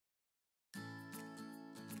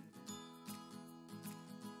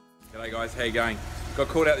G'day guys, how you going? Got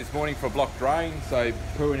called out this morning for a blocked drain, so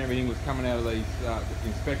poo and everything was coming out of these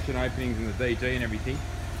inspection openings and the DG and everything.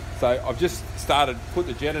 So I've just put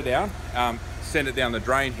the jetter down, send it down the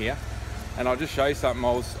drain here, and I'll just show you something.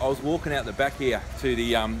 I was walking out the back here to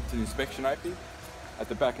the inspection opening at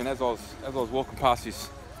the back, and as I was walking past this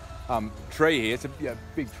tree here, it's a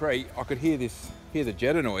big tree, I could hear the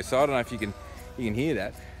jetter noise. So I don't know if you can hear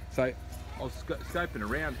that. So I was scoping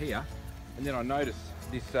around here, and then I noticed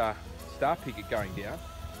this star picket going down,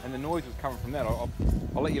 and the noise was coming from that. I'll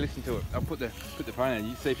let you listen to it. I'll put the phone in,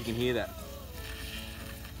 you see if you can hear that.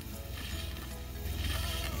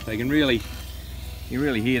 So you can really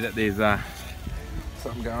hear that there's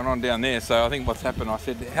something going on down there. So I think what's happened, I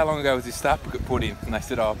said, how long ago was this star picket put in? And they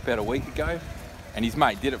said, oh, about a week ago. And his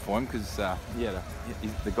mate did it for him because the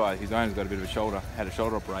guy, his owner's got a bit of had a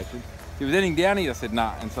shoulder operation. He was heading down here. I said,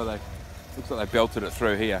 nah, and so looks like they belted it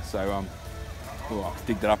through here. So I'll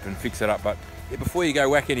dig that up and fix it up. But yeah, before you go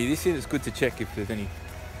whack any of this in, it's good to check if there's any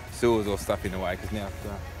sewers or stuff in the way, because now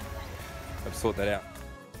I've sort that out.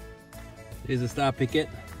 There's the star picket.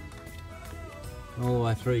 All the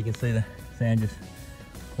way through, you can see the sand just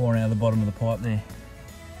pouring out of the bottom of the pipe there.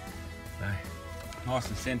 So Nice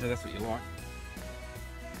and centre, that's what you like.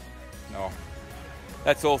 Oh,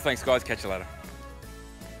 that's all. Thanks guys, catch you later.